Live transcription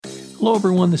Hello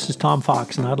everyone, this is Tom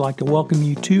Fox, and I'd like to welcome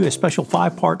you to a special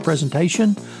 5-part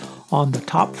presentation on the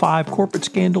top 5 corporate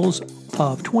scandals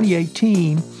of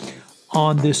 2018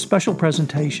 on this special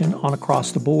presentation on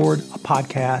Across the Board, a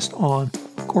podcast on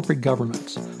corporate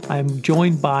governance. I am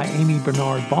joined by Amy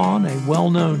Bernard-Bahn, a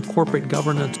well-known corporate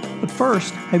governance. But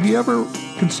first, have you ever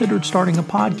considered starting a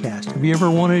podcast? Have you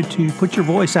ever wanted to put your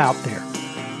voice out there?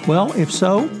 Well, if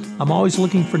so, I'm always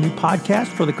looking for new podcasts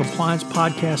for the Compliance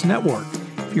Podcast Network.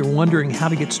 If you're wondering how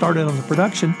to get started on the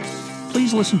production,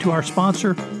 please listen to our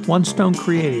sponsor, One Stone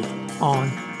Creative, on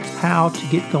how to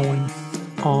get going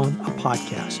on a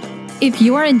podcast. If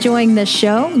you're enjoying this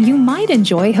show, you might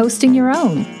enjoy hosting your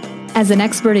own. As an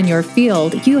expert in your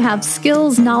field, you have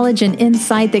skills, knowledge, and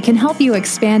insight that can help you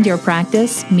expand your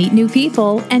practice, meet new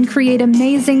people, and create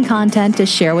amazing content to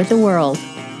share with the world.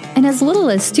 In as little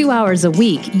as 2 hours a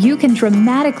week, you can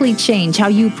dramatically change how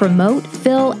you promote,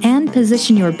 fill, and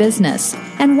position your business.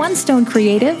 And One Stone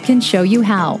Creative can show you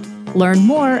how. Learn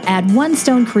more at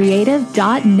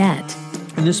onestonecreative.net.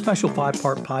 In this special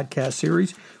 5-part podcast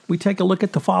series, we take a look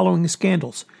at the following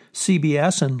scandals: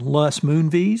 CBS and Les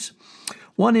Moonves,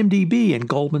 1MDB and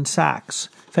Goldman Sachs,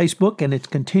 Facebook and its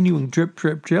continuing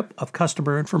drip of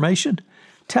customer information,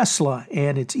 Tesla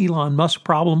and its Elon Musk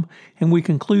problem, and we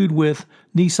conclude with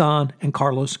Nissan and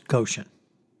Carlos Ghosn.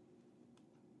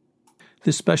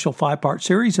 This special 5-part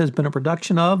series has been a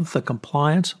production of the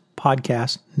Compliance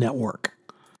Podcast Network.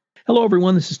 Hello,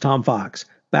 everyone. This is Tom Fox,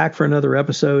 back for another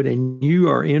episode, and you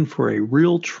are in for a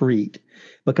real treat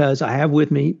because I have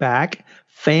with me back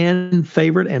fan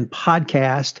favorite and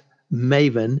podcast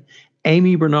maven,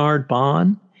 Amy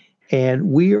Bernard-Bahn, and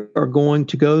we are going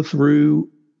to go through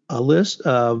a list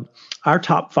of our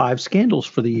top 5 scandals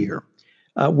for the year.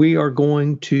 We are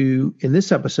going to, in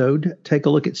this episode, take a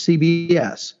look at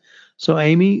CBS. So,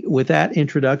 Amy, with that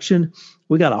introduction,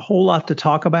 we got a whole lot to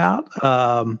talk about.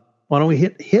 Why don't we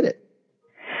hit it?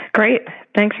 Great.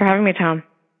 Thanks for having me, Tom.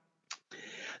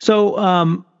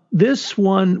 So, this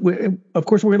one, of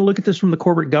course, we're going to look at this from the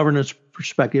corporate governance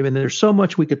perspective, and there's so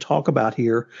much we could talk about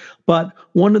here. But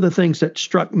one of the things that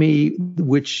struck me,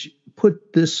 which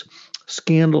put this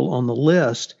scandal on the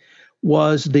list,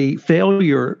 was the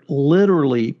failure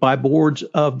literally by boards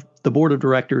of the board of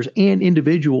directors and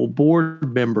individual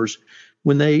board members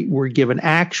when they were given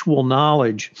actual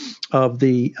knowledge of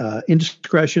the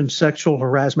indiscretion, sexual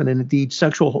harassment, and indeed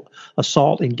sexual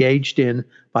assault engaged in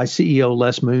by CEO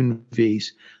Les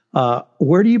Moonves.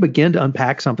 Where do you begin to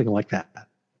unpack something like that?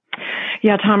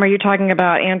 Yeah, Tom, are you talking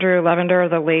about Andrew Levender,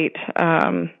 the late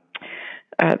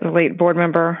board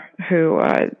member who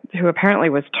apparently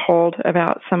was told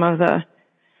about some of the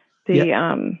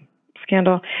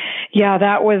scandal? Yeah,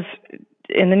 that was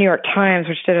in the New York Times,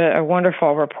 which did a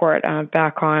wonderful report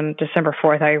back on December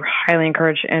 4th. I highly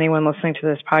encourage anyone listening to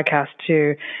this podcast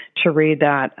to read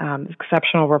that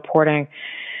exceptional reporting.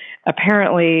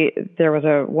 Apparently, there was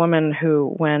a woman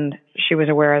who, when she was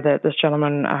aware that this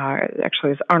gentleman,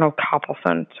 actually it was Arnold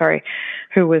Coppelson,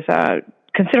 who was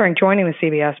considering joining the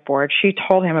CBS board, she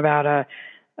told him about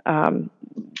a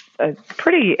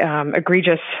pretty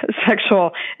egregious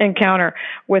sexual encounter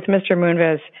with Mr.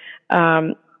 Moonves.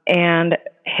 And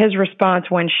his response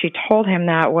when she told him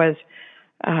that was,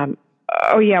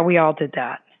 oh yeah, we all did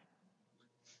that.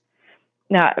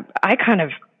 Now, I kind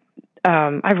of,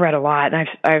 I've read a lot, and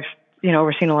I've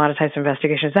overseen a lot of types of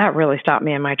investigations. That really stopped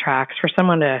me in my tracks. For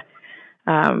someone to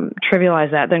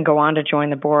trivialize that, then go on to join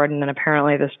the board, and then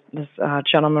apparently this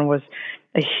gentleman was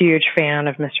a huge fan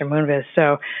of Mr. Moonves.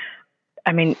 So,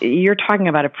 I mean, you're talking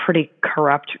about a pretty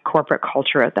corrupt corporate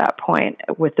culture at that point,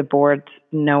 with the board's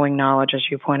knowing knowledge, as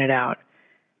you pointed out.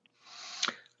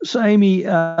 So, Amy,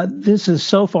 this is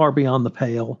so far beyond the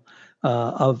pale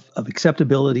of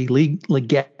acceptability,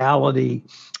 legality,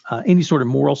 any sort of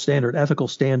moral standard, ethical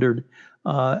standard.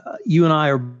 You and I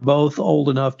are both old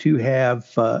enough to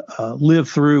have lived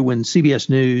through when CBS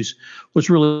News was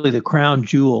really the crown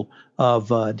jewel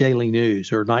of daily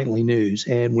news or nightly news,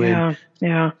 and when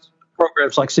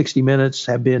programs like 60 Minutes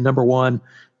have been number one,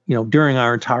 during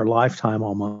our entire lifetime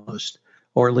almost,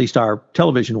 or at least our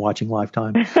television watching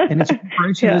lifetime. And its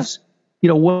corporation is,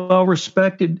 well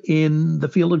respected in the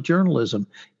field of journalism,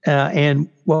 and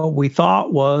what we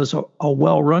thought was a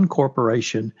well-run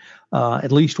corporation,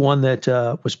 at least one that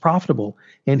was profitable.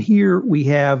 And here we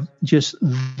have just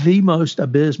the most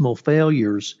abysmal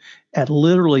failures at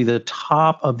literally the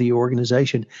top of the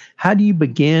organization. How do you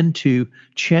begin to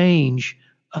change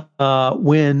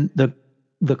when the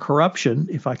corruption,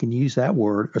 if I can use that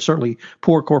word, or certainly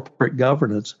poor corporate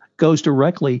governance, goes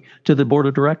directly to the board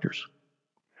of directors?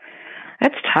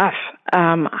 That's tough.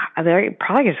 They're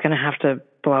probably just going to have to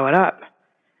blow it up.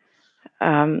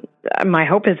 my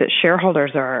hope is that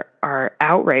shareholders are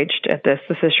outraged at this.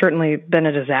 This has certainly been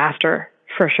a disaster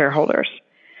for shareholders.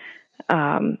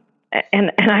 And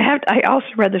I also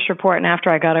read this report, and after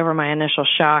I got over my initial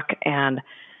shock and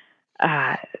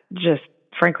just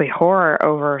frankly horror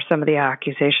over some of the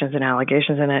accusations and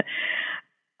allegations in it,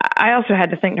 I also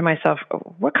had to think to myself,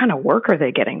 what kind of work are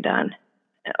they getting done?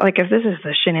 Like, if this is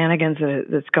the shenanigans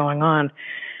that's going on,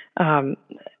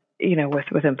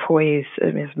 with employees,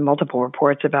 there's multiple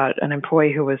reports about an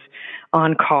employee who was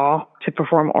on call to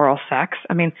perform oral sex.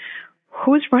 I mean,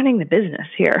 who's running the business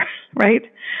here, right?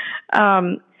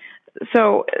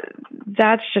 So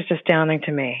that's just astounding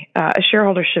to me.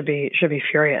 Shareholders should be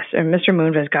furious. And Mr.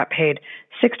 Moonves got paid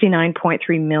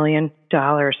 $69.3 million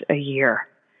a year.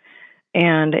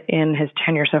 And in his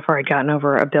tenure so far, he'd gotten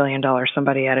over $1 billion.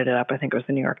 Somebody added it up. I think it was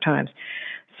the New York Times.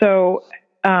 So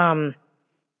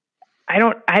I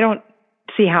don't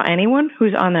see how anyone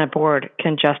who's on that board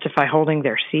can justify holding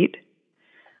their seat.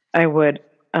 I would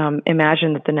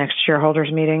imagine that the next shareholders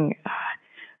meeting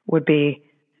would be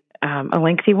a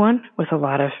lengthy one with a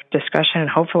lot of discussion, and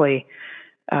hopefully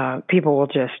people will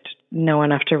just know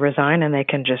enough to resign and they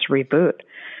can just reboot.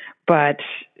 But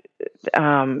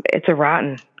it's a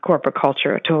rotten corporate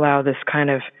culture to allow this kind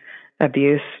of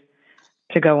abuse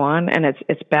to go on, and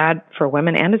it's bad for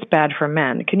women and it's bad for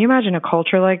men. Can you imagine a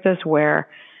culture like this where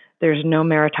there's no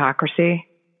meritocracy?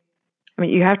 I mean,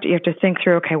 you have to think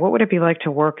through, okay, what would it be like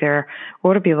to work there? What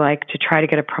would it be like to try to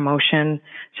get a promotion,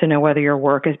 to know whether your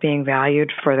work is being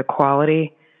valued for the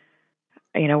quality?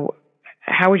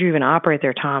 How would you even operate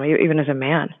there, Tom, even as a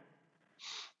man?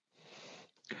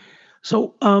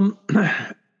 So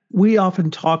we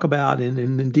often talk about, and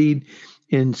indeed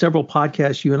in several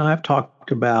podcasts, you and I have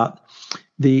talked about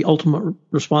the ultimate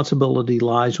responsibility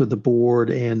lies with the board,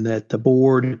 and that the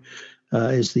board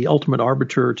is the ultimate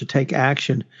arbiter to take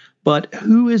action. But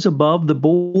who is above the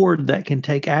board that can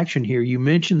take action here? You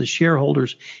mentioned the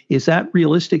shareholders. Is that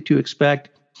realistic to expect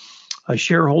a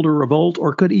shareholder revolt,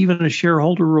 or could even a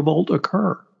shareholder revolt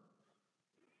occur?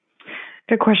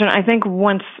 Good question. I think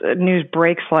once news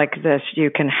breaks like this,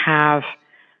 you can have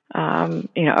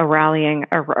a rallying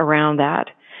around that.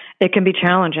 It can be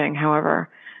challenging, however.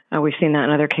 We've seen that in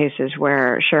other cases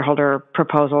where shareholder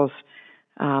proposals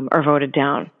are voted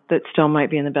down that still might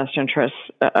be in the best interests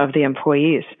of the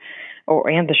employees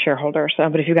and the shareholders.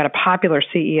 But if you've got a popular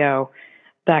CEO,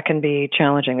 that can be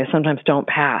challenging. They sometimes don't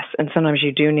pass, and sometimes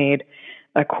you do need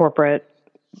a corporate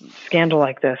scandal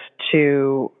like this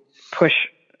to push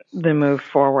the move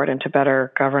forward into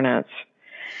better governance.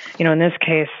 In this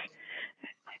case,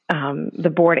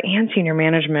 the board and senior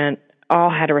management all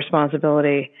had a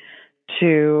responsibility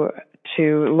to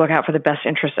look out for the best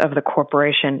interests of the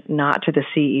corporation, not to the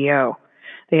CEO.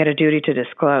 They had a duty to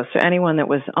disclose. So anyone that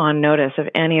was on notice of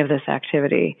any of this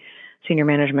activity, senior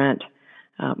management,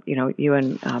 you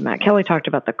and Matt Kelly talked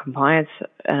about the compliance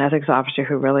and ethics officer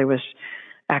who really was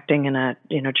acting in a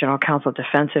general counsel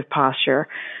defensive posture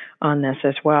on this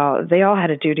as well. They all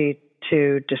had a duty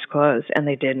to disclose, and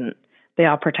they didn't. They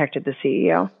all protected the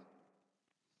CEO.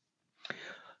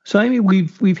 So, Amy,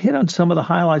 we've hit on some of the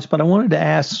highlights, but I wanted to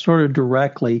ask sort of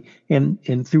directly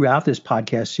and throughout this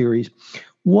podcast series,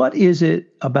 what is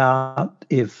it about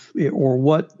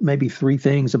what maybe three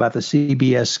things about the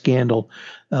CBS scandal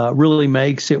really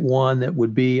makes it one that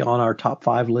would be on our top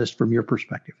 5 list from your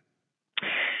perspective?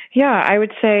 Yeah, I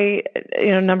would say,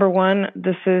 number one,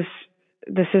 this is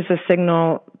a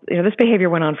signal. This behavior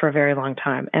went on for a very long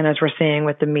time, and as we're seeing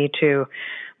with the Me Too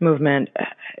movement,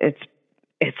 it's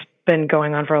been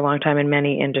going on for a long time in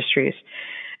many industries.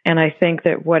 And I think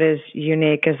that what is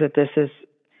unique is that this is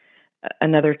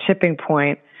another tipping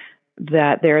point,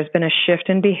 that there has been a shift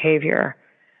in behavior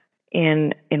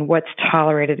in what's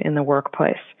tolerated in the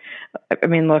workplace. I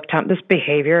mean, look, Tom, this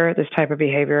type of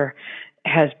behavior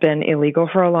has been illegal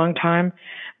for a long time,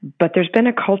 but there's been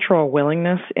a cultural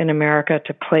willingness in America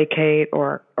to placate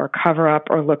or cover up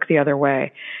or look the other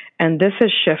way. And this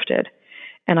has shifted.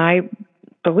 And I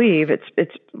believe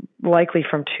it's likely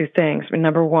from two things.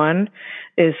 Number one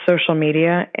is social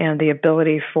media and the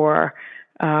ability for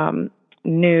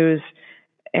news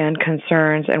and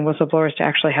concerns and whistleblowers to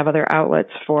actually have other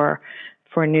outlets for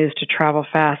news to travel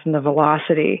fast, and the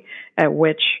velocity at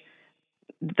which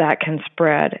that can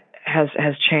spread has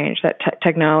changed. That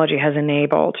technology has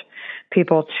enabled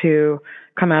people to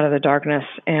come out of the darkness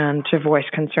and to voice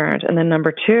concerns. And then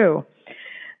number two,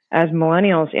 as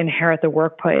millennials inherit the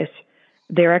workplace,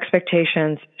 their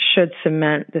expectations should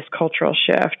cement this cultural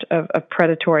shift of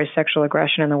predatory sexual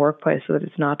aggression in the workplace so that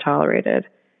it's not tolerated.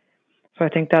 So I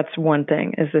think that's one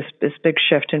thing, is this big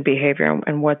shift in behavior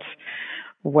and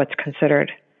what's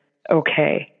considered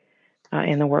okay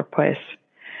in the workplace.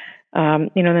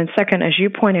 Then second, as you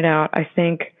pointed out, I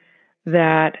think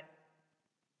that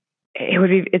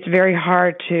it's very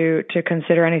hard to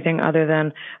consider anything other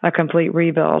than a complete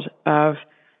rebuild of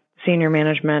senior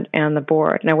management and the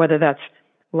board. Now, whether that's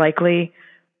likely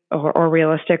or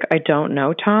realistic, I don't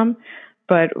know, Tom.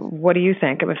 But what do you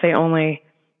think? If they only,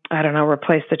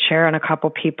 replace the chair and a couple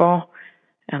people,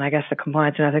 and I guess the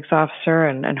compliance and ethics officer,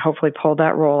 and hopefully pull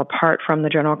that role apart from the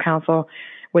general counsel,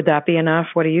 would that be enough?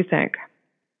 What do you think?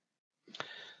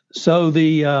 So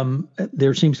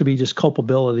there seems to be just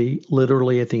culpability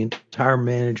literally at the entire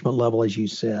management level, as you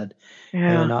said.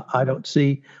 Yeah. And I don't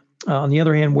see, on the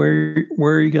other hand, where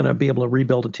are you going to be able to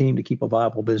rebuild a team to keep a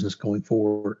viable business going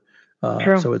forward?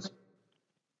 True. So it's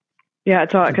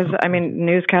all because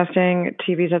newscasting,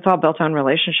 TVs, that's all built on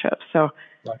relationships. So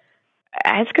right.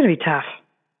 It's going to be tough.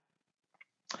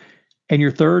 And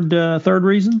your third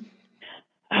reason?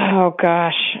 Oh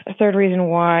gosh, a third reason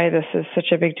why this is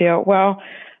such a big deal. Well,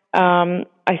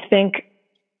 I think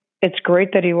it's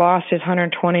great that he lost his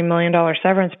 $120 million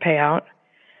severance payout.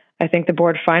 I think the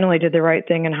board finally did the right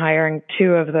thing in hiring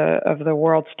two of the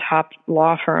world's top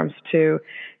law firms to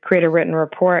create a written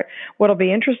report. What'll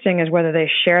be interesting is whether they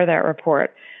share that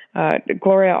report.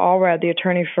 Gloria Allred, the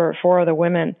attorney for four of the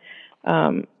women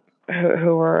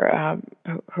who are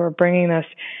bringing this,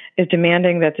 is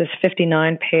demanding that this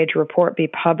 59-page report be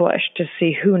published to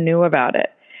see who knew about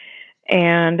it.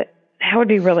 And that would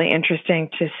be really interesting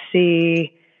to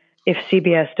see if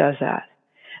CBS does that.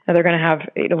 Now, they're going to have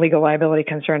legal liability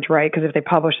concerns, right? Because if they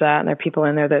publish that and there are people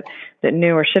in there that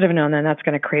knew or should have known, then that's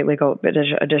going to create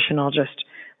additional just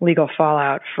legal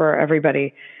fallout for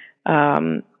everybody.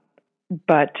 But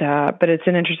it's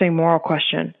an interesting moral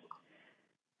question.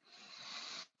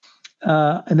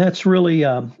 And that's really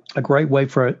a great way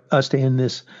for us to end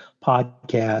this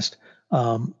podcast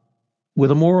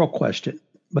with a moral question,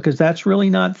 because that's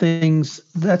really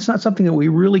that's not something that we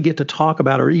really get to talk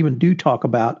about or even do talk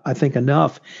about, I think,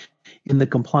 enough in the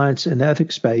compliance and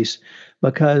ethics space,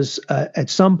 because at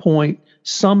some point,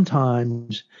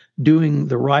 sometimes doing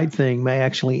the right thing may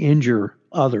actually injure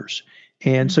others.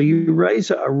 And so you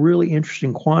raise a really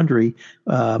interesting quandary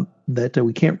that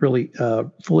we can't really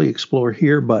fully explore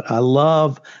here, but I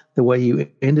love the way you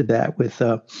ended that with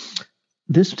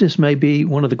this just may be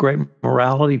one of the great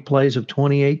morality plays of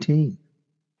 2018.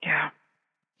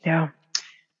 Yeah.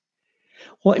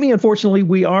 Well, Amy, unfortunately,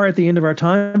 we are at the end of our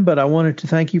time, but I wanted to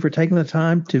thank you for taking the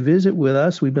time to visit with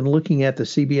us. We've been looking at the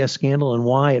CBS scandal and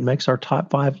why it makes our top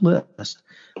 5 list.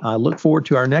 I look forward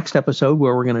to our next episode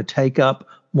where we're going to take up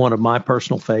one of my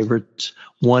personal favorites,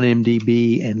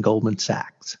 1MDB and Goldman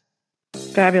Sachs.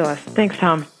 Fabulous. Thanks,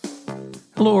 Tom.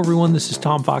 Hello, everyone. This is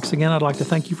Tom Fox again. I'd like to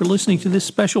thank you for listening to this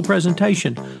special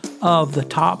presentation of the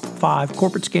top 5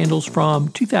 corporate scandals from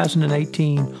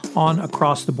 2018 on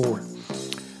across the board.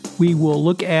 We will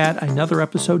look at another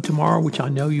episode tomorrow, which I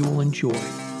know you will enjoy.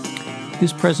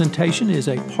 This presentation is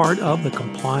a part of the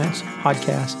Compliance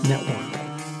Podcast Network.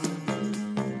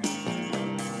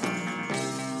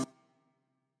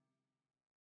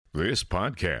 This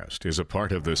podcast is a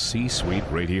part of the C-Suite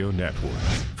Radio Network.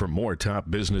 For more top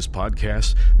business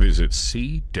podcasts, visit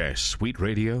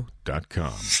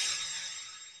c-suiteradio.com.